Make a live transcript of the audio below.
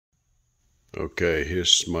Okay,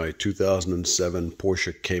 here's my 2007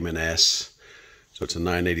 Porsche Cayman S. So it's a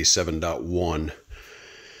 987.1.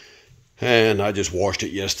 And I just washed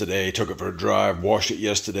it yesterday, took it for a drive, washed it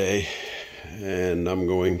yesterday. And I'm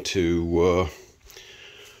going to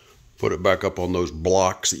put it back up on those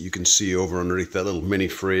blocks that you can see over underneath that little mini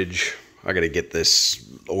fridge. I got to get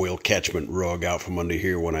this oil catchment rug out from under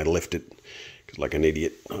here when I lift it. 'Cause like an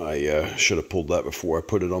idiot, I should have pulled that before I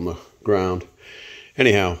put it on the ground.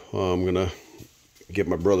 Anyhow, I'm going to get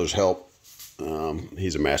my brother's help.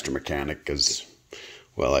 He's a master mechanic because,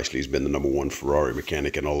 well, actually he's been the #1 Ferrari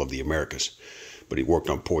mechanic in all of the Americas. But he worked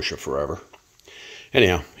on Porsche forever.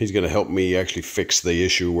 Anyhow, he's going to help me actually fix the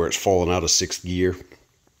issue where it's fallen out of 6th gear.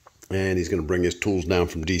 And he's going to bring his tools down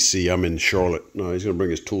from DC. I'm in Charlotte. No, he's going to bring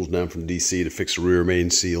his tools down from DC to fix the rear main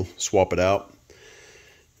seal, swap it out.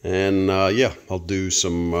 And yeah, I'll do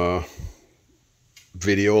some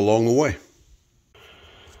video along the way.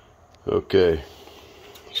 Okay,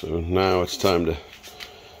 so now it's time to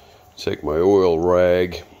take my oil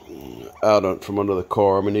rag out from under the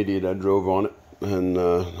car. I'm an idiot, I drove on it. And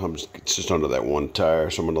it's just under that one tire,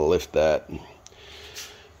 so I'm going to lift that.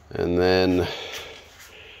 And then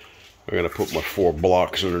I'm going to put my 4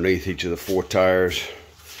 blocks underneath each of the 4 tires.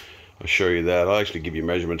 I'll show you that. I'll actually give you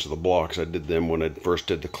measurements of the blocks. I did them when I first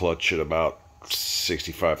did the clutch at about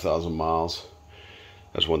 65,000 miles.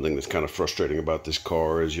 That's one thing that's kind of frustrating about this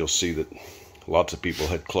car is you'll see that lots of people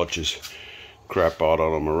had clutches crap out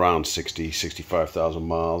on them around 65,000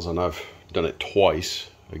 miles. And I've done it twice.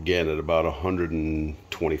 Again, at about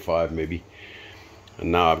 125 maybe.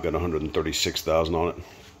 And now I've got 136,000 on it.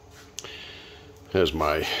 There's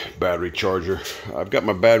my battery charger. I've got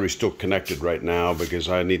my battery still connected right now because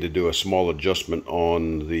I need to do a small adjustment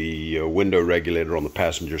on the window regulator on the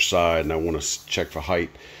passenger side, and I want to check for height.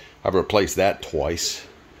 I've replaced that twice.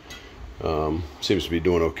 Seems to be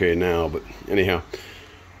doing okay now, but anyhow,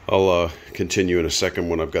 I'll continue in a second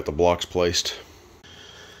when I've got the blocks placed.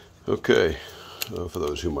 Okay, for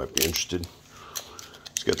those who might be interested,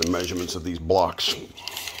 let's get the measurements of these blocks.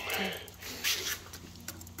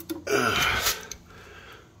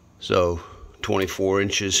 So 24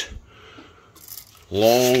 inches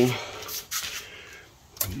long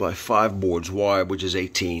by 5 boards wide, which is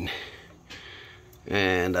 18.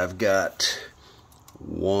 And I've got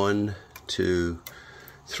 1, 2,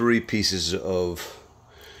 3 pieces of,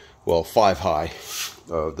 well, 5 high.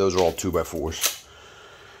 Those are all 2x4s.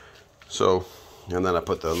 So, and then I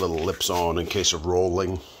put the little lips on in case of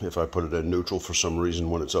rolling, if I put it in neutral for some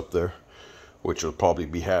reason when it's up there, which will probably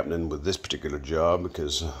be happening with this particular job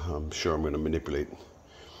because I'm sure I'm going to manipulate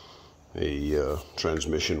a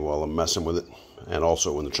transmission while I'm messing with it. And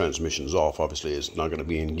also when the transmission's off, obviously it's not going to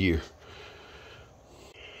be in gear.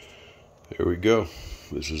 There we go.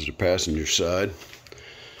 This is the passenger side.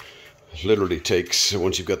 It literally takes,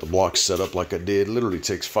 once you've got the blocks set up like I did, literally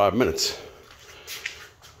takes 5 minutes.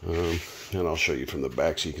 And I'll show you from the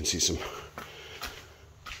back so you can see some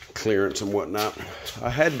clearance and whatnot. I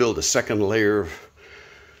had built a second layer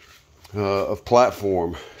of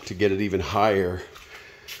platform to get it even higher,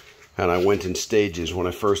 and I went in stages when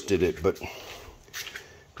I first did it, but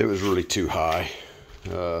it was really too high.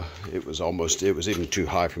 It was even too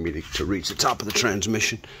high for me to reach the top of the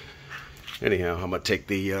transmission. Anyhow, I'm gonna take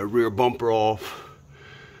the rear bumper off,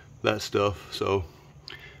 that stuff, so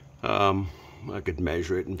I could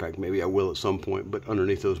measure it. In fact, maybe I will at some point, but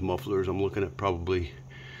underneath those mufflers I'm looking at probably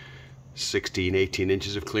 16, 18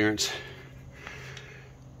 inches of clearance.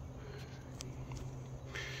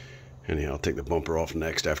 Anyhow, I'll take the bumper off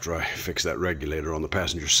next after I fix that regulator on the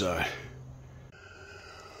passenger side.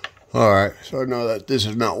 Alright, so I know that this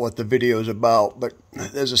is not what the video is about, but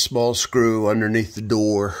there's a small screw underneath the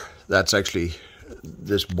door. That's actually,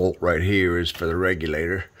 this bolt right here is for the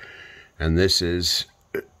regulator. And this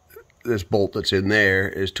bolt that's in there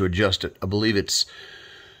is to adjust it. I believe it's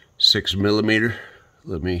 6mm.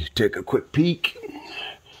 Let me take a quick peek.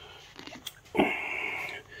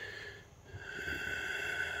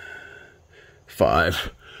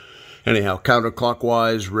 Five. Anyhow,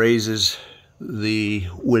 counterclockwise raises the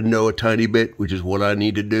window a tiny bit, which is what I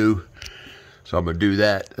need to do. So I'm going to do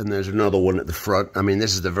that. And there's another one at the front. I mean,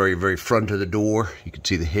 this is the very, very front of the door. You can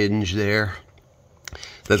see the hinge there.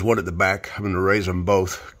 There's one at the back. I'm going to raise them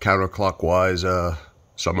both counterclockwise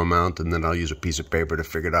some amount, and then I'll use a piece of paper to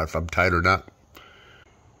figure out if I'm tight or not.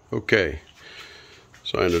 Okay,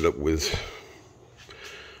 so I ended up with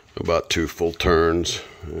about 2 full turns,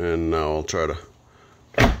 and now I'll try to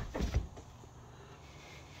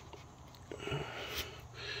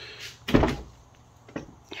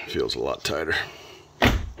feels a lot tighter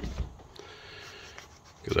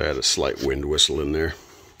because I had a slight wind whistle in there.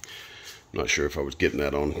 Not sure if I was getting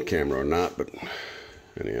that on camera or not, but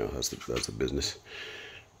anyhow, that's the business.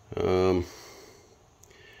 So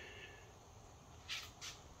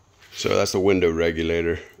that's the window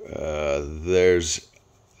regulator. There's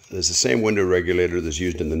the same window regulator that's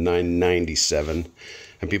used in the 997,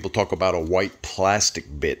 and people talk about a white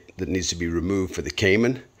plastic bit that needs to be removed for the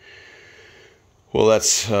Cayman. Well,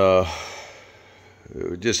 that's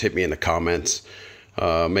just hit me in the comments.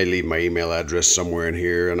 May leave my email address somewhere in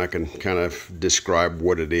here, and I can kind of describe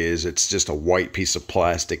what it is. It's just a white piece of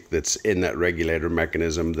plastic that's in that regulator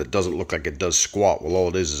mechanism that doesn't look like it does squat. Well, all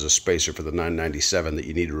it is a spacer for the 997 that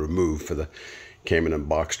you need to remove for the Cayman and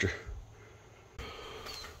Boxster.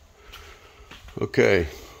 Okay,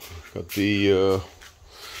 got the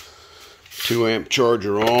 2 amp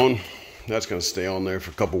charger on. That's going to stay on there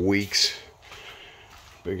for a couple weeks,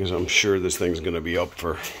 because I'm sure this thing's going to be up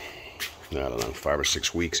for, I don't know, 5 or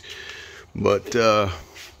 6 weeks. But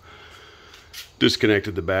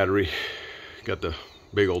disconnected the battery, got the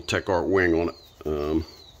big old Tech Art wing on it.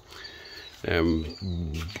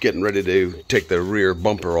 I'm getting ready to take the rear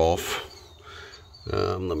bumper off.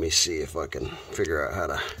 Let me see if I can figure out how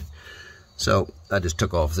to. So I just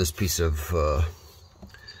took off this piece of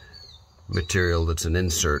material that's an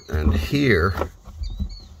insert, and here,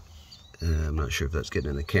 I'm not sure if that's getting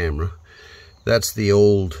in the camera, that's the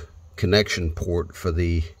old connection port for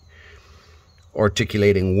the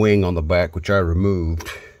articulating wing on the back, which I removed.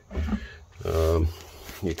 You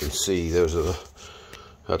can see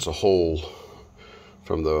that's a hole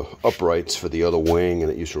from the uprights for the other wing,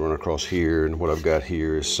 and it used to run across here, and what I've got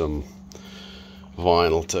here is some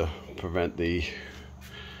vinyl to prevent the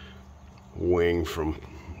wing from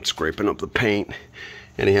scraping up the paint.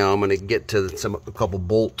 Anyhow, I'm going to get to a couple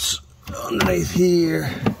bolts underneath here.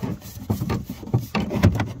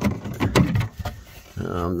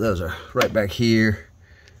 Those are right back here.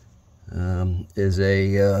 Is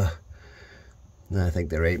a I think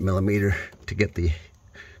they're 8mm to get the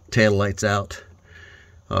tail lights out.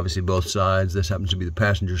 Obviously both sides. This happens to be the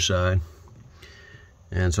passenger side.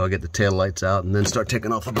 And so I'll get the tail lights out and then start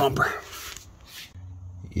taking off the bumper.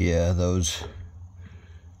 Yeah, those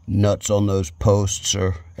nuts on those posts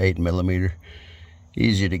are 8mm.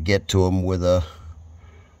 Easier to get to them with a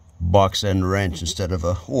box end wrench instead of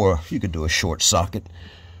or you could do a short socket.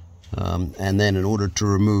 And then in order to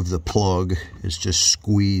remove the plug, it's just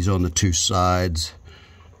squeeze on the 2 sides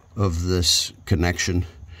of this connection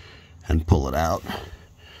and pull it out.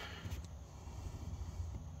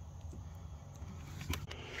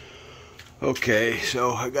 Okay,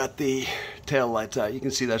 so I got the tail lights out. You can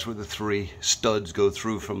see that's where the 3 studs go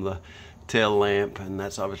through from the tail lamp, and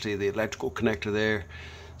that's obviously the electrical connector there.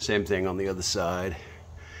 Same thing on the other side.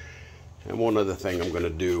 And one other thing I'm going to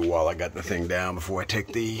do while I got the thing down before I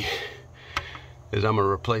take is I'm going to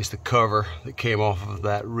replace the cover that came off of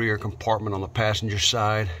that rear compartment on the passenger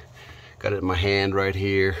side. Got it in my hand right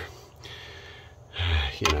here.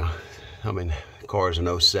 You know, I mean, the car is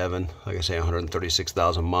an 07, like I say,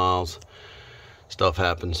 136,000 miles. Stuff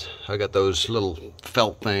happens. I got those little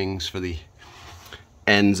felt things for the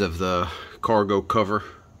ends of the cargo cover.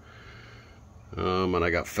 And I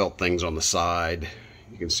got felt things on the side.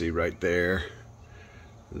 You can see right there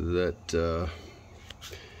that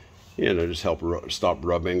you know, just help stop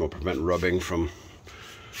rubbing or prevent rubbing from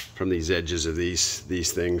these edges of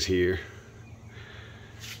these things here.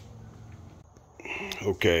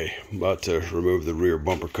 Okay, about to remove the rear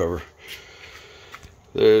bumper cover.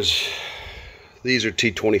 These are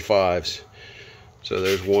T25s. So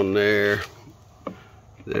there's one there.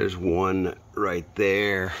 There's one right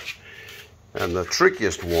there. And the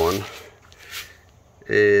trickiest one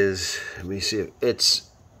is, let me see, it's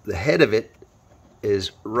the head of it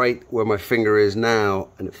is right where my finger is now,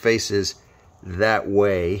 and it faces that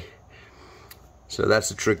way. So that's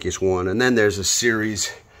the trickiest one. And then there's a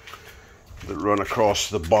series that run across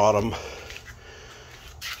the bottom.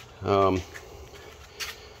 So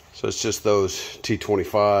it's just those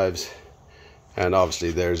T25s, and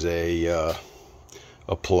obviously there's a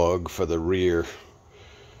plug for the rear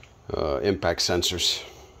impact sensors.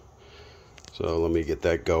 So let me get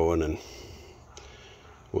that going, and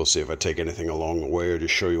we'll see if I take anything along the way or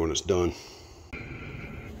just show you when it's done.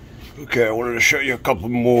 Okay, I wanted to show you a couple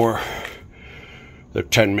more. They're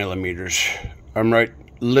 10mm. I'm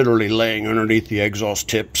literally laying underneath the exhaust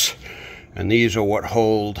tips, and these are what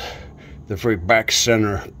hold the very back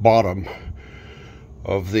center bottom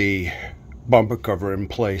of the bumper cover in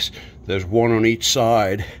place. There's one on each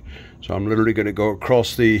side, so I'm literally going to go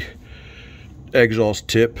across the exhaust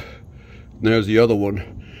tip. There's the other one,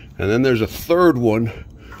 and then there's a third one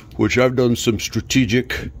which I've done some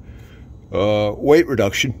strategic weight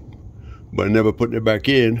reduction by never putting it back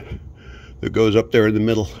in, that goes up there in the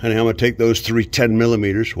middle. And I'm going to take those 3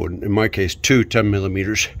 10mm, or in my case 2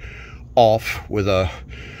 10mm, off with a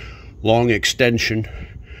long extension,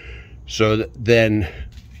 so that then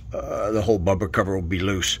the whole bumper cover will be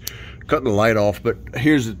loose. Cutting the light off, but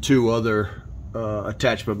here's the 2 other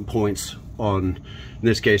attachment points on, in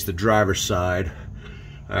this case, the driver's side.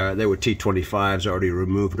 They were T25s, I already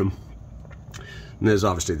removed them. And there's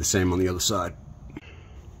obviously the same on the other side.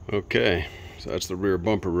 Okay, so that's the rear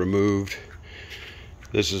bumper removed.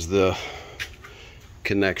 This is the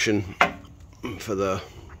connection for the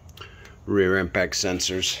rear impact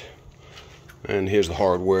sensors. And here's the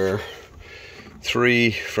hardware.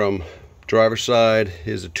 3 from driver's side.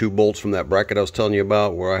 Here's the 2 bolts from that bracket I was telling you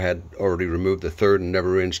about, where I had already removed the 3rd and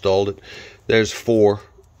never reinstalled it. There's 4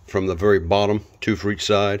 from the very bottom, 2 for each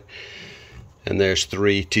side. And there's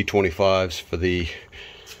 3 T25s for the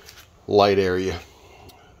light area.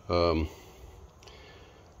 So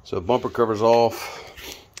bumper covers off.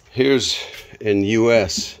 Here's, in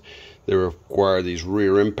US, they require these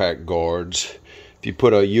rear impact guards. If you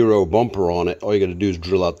put a Euro bumper on it, all you got to do is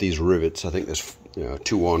drill out these rivets. I think there's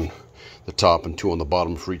 2 on the top and 2 on the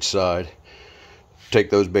bottom for each side. Take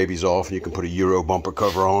those babies off and you can put a Euro bumper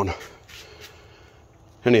cover on.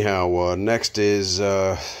 Anyhow, next is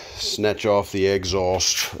snatch off the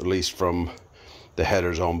exhaust, at least from the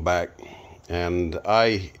headers on back. And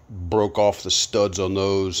I broke off the studs on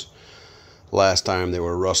those last time. They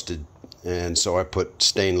were rusted, and so I put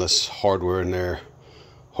stainless hardware in there.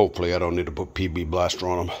 Hopefully I don't need to put PB blaster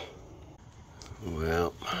on them.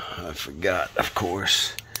 Well, I forgot, of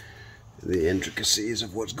course, the intricacies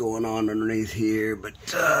of what's going on underneath here, but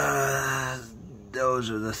those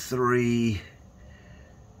are the 3.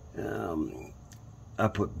 I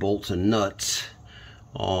put bolts and nuts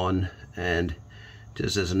on, and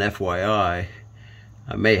just as an FYI,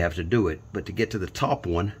 I may have to do it, but to get to the top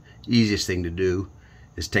one, easiest thing to do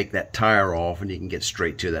is take that tire off and you can get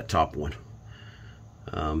straight to that top one.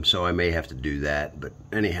 So I may have to do that, but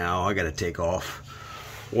anyhow, I got to take off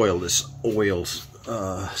this oil's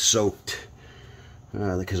soaked,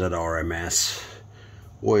 because that RMS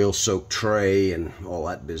oil soaked tray and all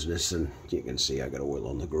that business, and you can see I got oil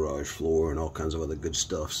on the garage floor and all kinds of other good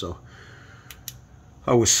stuff. So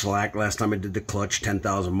I was slack last time I did the clutch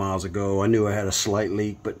 10,000 miles ago. I knew I had a slight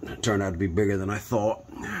leak, but it turned out to be bigger than I thought,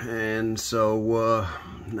 and so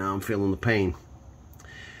now I'm feeling the pain.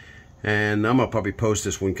 And I'm gonna probably post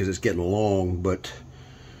this one because it's getting long, but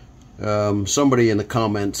somebody in the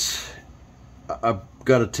comments, I've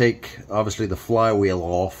got to take obviously the flywheel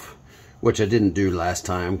off, which I didn't do last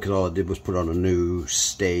time because all I did was put on a new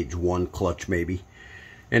stage 1 clutch maybe.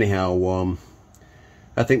 Anyhow,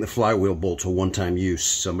 I think the flywheel bolts are one-time use.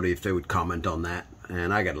 Somebody, if they would comment on that.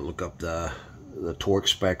 And I got to look up the torque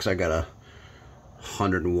specs. I got a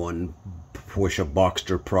 101 push-up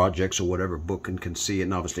Boxster projects or whatever book and can see it,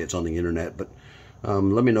 and obviously it's on the internet, but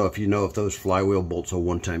let me know if you know if those flywheel bolts are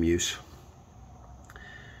one-time use.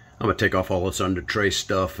 I'm gonna take off all this under tray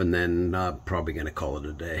stuff, and then I'm probably gonna call it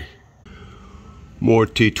a day. More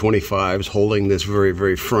T25s holding this very,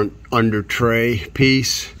 very front under tray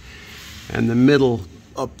piece, and the middle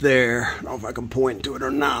up there, I don't know if I can point to it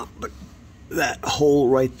or not, but that hole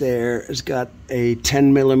right there has got a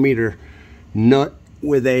 10mm nut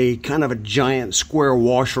with a kind of a giant square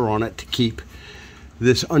washer on it to keep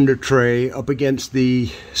this under tray up against the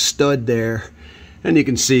stud there. And you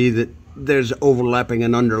can see that there's overlapping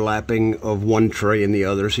and underlapping of one tray and the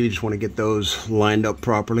other, so you just want to get those lined up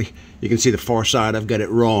properly. You can see the far side, I've got it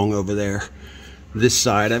wrong over there. This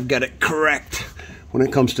side, I've got it correct. When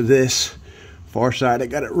it comes to this far side, I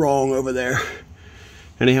got it wrong over there.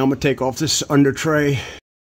 Anyhow, I'm gonna take off this under tray